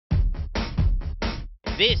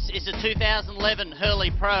This is the 2011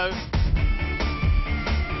 Hurley Pro.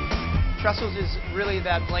 Trestles is really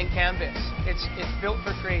that blank canvas. It's built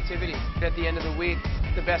for creativity. At the end of the week,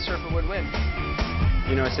 the best surfer would win.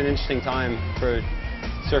 You know, it's an interesting time for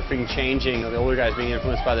surfing changing, the older guys being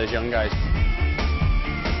influenced by those young guys.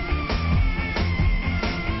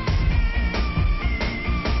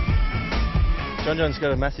 John's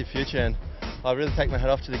got a massive future, and I really take my hat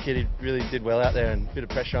off to the kid. He really did well out there, and a bit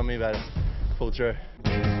of pressure on me, but pulled through.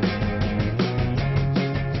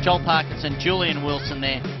 Joel Parkinson, Julian Wilson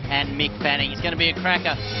there, and Mick Fanning. It's going to be a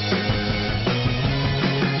cracker.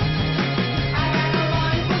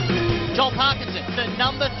 Joel Parkinson, the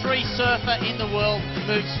 #3 surfer in the world,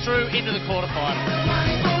 moves through into the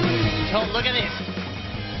quarterfinals. Joel, look at this.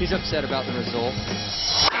 He's upset about the result.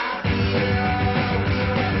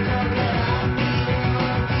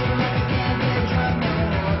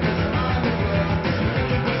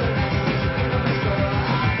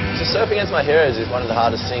 Surfing against my heroes is one of the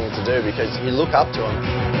hardest things to do because you look up to them.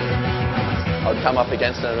 I would come up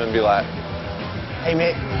against them and be like, hey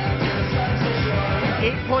Mick.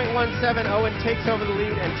 8.17, Owen takes over the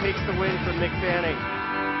lead and takes the win from Mick Fanning.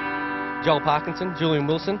 Joel Parkinson, Julian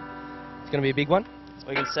Wilson. It's going to be a big one.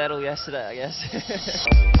 We can settle yesterday, I guess.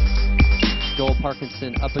 Joel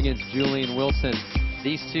Parkinson up against Julian Wilson.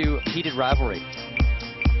 These two heated rivalry.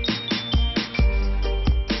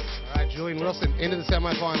 Julian Wilson into the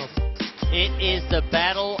semi-finals. It is the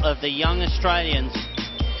battle of the young Australians.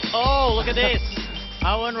 Oh, look at this.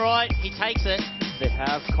 Owen Wright, he takes it. They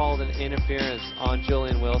have called an interference on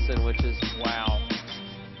Julian Wilson, which is wow.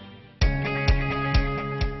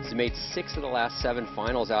 He's made 6 of the last 7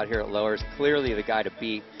 finals out here at Lowers. Clearly the guy to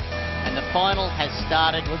beat. And the final has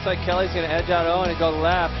started. Looks like Kelly's going to edge out Owen and go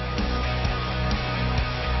left.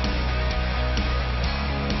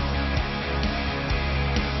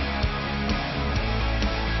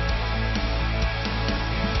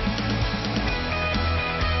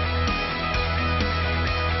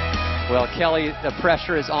 Well, Kelly, the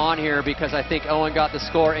pressure is on here because I think Owen got the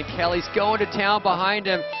score, and Kelly's going to town behind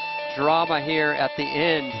him. Drama here at the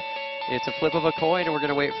end. It's a flip of a coin, and we're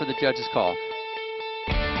going to wait for the judge's call.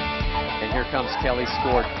 And here comes Kelly's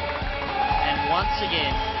score. And once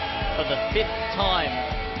again, for the 5th time,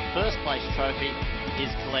 first place trophy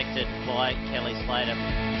is collected by Kelly Slater.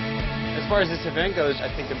 As far as this event goes,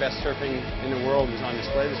 I think the best surfing in the world is on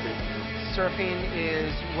display this week. Surfing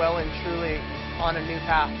is well and truly on a new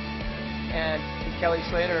path. And Kelly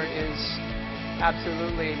Slater is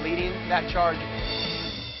absolutely leading that charge.